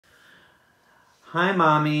Hi,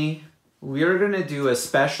 Mommy. We're going to do a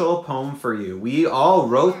special poem for you. We all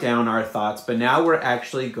wrote down our thoughts, but now we're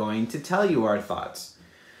actually going to tell you our thoughts.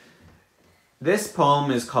 This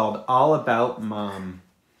poem is called All About Mom.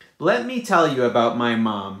 Let me tell you about my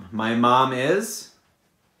mom. My mom is...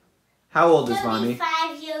 How old is Mommy?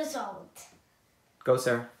 35 years old. Go,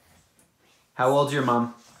 Sarah. How old's your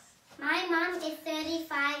mom? My mom is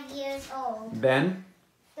 35 years old. Ben?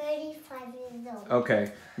 35 years old.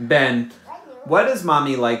 Okay. Ben, what does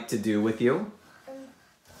Mommy like to do with you?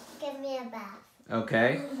 Give me a bath.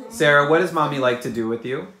 Okay. Sarah, what does Mommy like to do with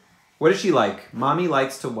you? What does she like? Mommy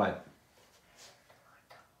likes to what?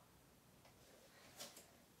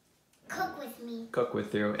 Cook with me. Cook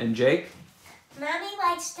with you. And Jake? Mommy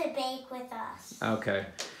likes to bake with us. Okay.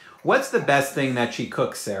 What's the best thing that she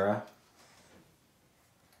cooks, Sarah?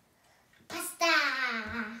 Pasta.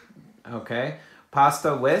 Okay.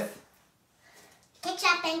 Pasta with?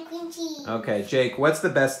 Ketchup and cream cheese. Okay. Jake, what's the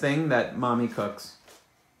best thing that Mommy cooks?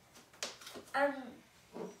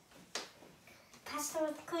 Pasta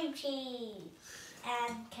with cream cheese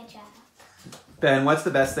and ketchup. Ben, what's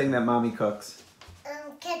the best thing that Mommy cooks?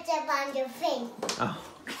 Ketchup on your face. Oh,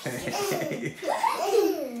 okay.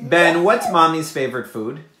 Ben, what's Mommy's favorite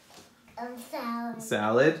food? Salad.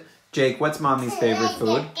 Salad. Jake, what's Mommy's favorite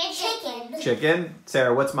food? Chicken. Chicken.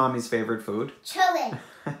 Sarah, what's Mommy's favorite food? Chili.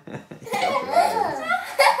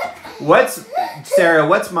 Sarah,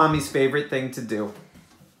 what's Mommy's favorite thing to do?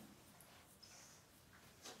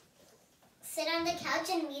 Sit on the couch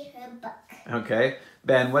and read her book. Okay.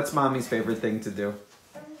 Ben, what's Mommy's favorite thing to do?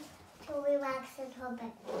 To relax in her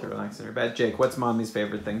bed. To relax in her bed. Jake, what's Mommy's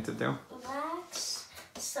favorite thing to do? Relax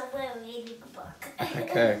somewhere reading a book.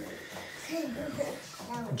 Okay.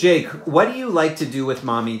 Jake, what do you like to do with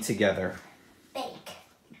Mommy together? Bake.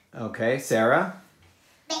 Okay. Sarah?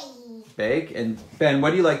 Bake. Bake. And Ben,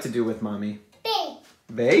 what do you like to do with Mommy? Bake.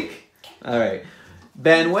 Bake? All right.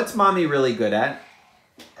 Ben, what's Mommy really good at?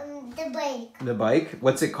 The bike. The bike?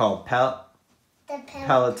 What's it called? The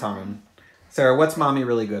Peloton. Sarah, what's Mommy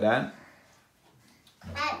really good at?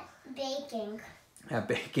 At baking. At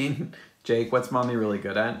baking. Jake, what's Mommy really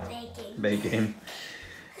good at? Baking. Baking.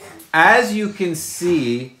 As you can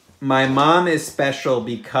see, my mom is special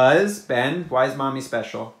because... Ben, why is Mommy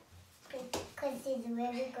special? Because she's a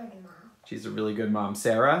really good mom. She's a really good mom.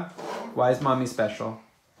 Sarah, why is Mommy special?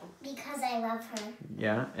 Because I love her.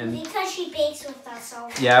 Yeah, and... Because she bakes with us all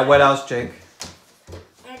the Yeah, time. what else, Jake?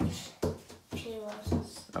 And she loves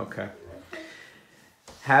us. Okay.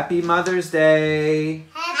 Happy Mother's Day.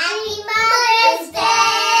 Happy Mother's Day!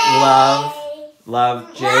 Love, Jake,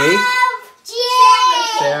 Love, Jake!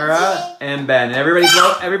 Sarah, and Ben.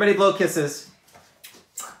 Everybody blow kisses.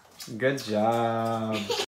 Good job.